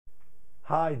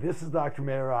Hi, this is Dr.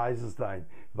 Mayor Eisenstein.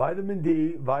 Vitamin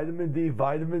D, vitamin D,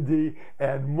 vitamin D,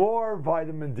 and more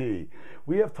vitamin D.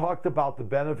 We have talked about the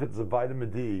benefits of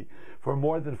vitamin D for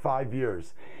more than 5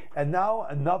 years. And now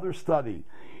another study.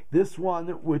 This one,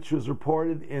 which was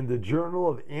reported in the Journal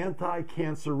of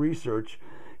Anticancer Research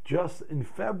just in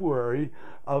February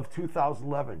of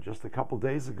 2011, just a couple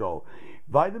days ago.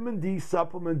 Vitamin D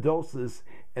supplement doses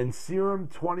and serum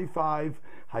 25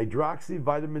 hydroxy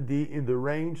vitamin D in the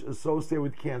range associated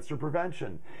with cancer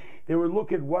prevention. They were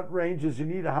looking at what ranges you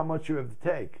need and how much you have to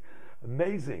take.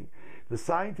 Amazing. The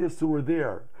scientists who were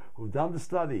there, who've done the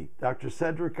study, Dr.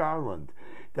 Cedric Garland,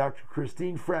 Dr.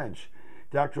 Christine French,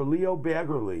 Dr. Leo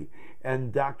Baggerly,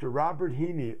 and Dr. Robert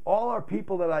Heaney, all are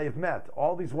people that I have met,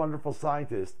 all these wonderful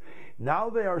scientists. Now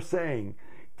they are saying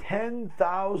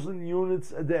 10,000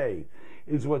 units a day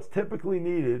is what's typically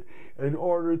needed in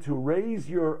order to raise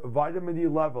your vitamin D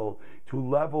level to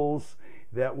levels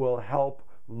that will help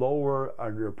lower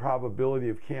your probability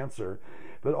of cancer.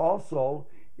 But also,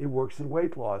 it works in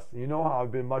weight loss. You know how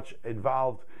I've been much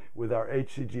involved with our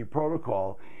HCG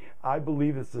protocol. I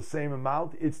believe it's the same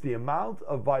amount. It's the amount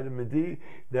of vitamin D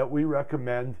that we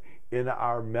recommend in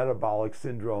our metabolic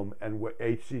syndrome and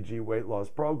HCG weight loss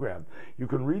program. You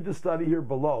can read the study here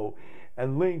below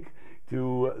and link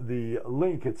to the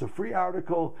link. It's a free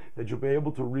article that you'll be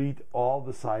able to read all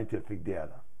the scientific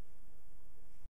data.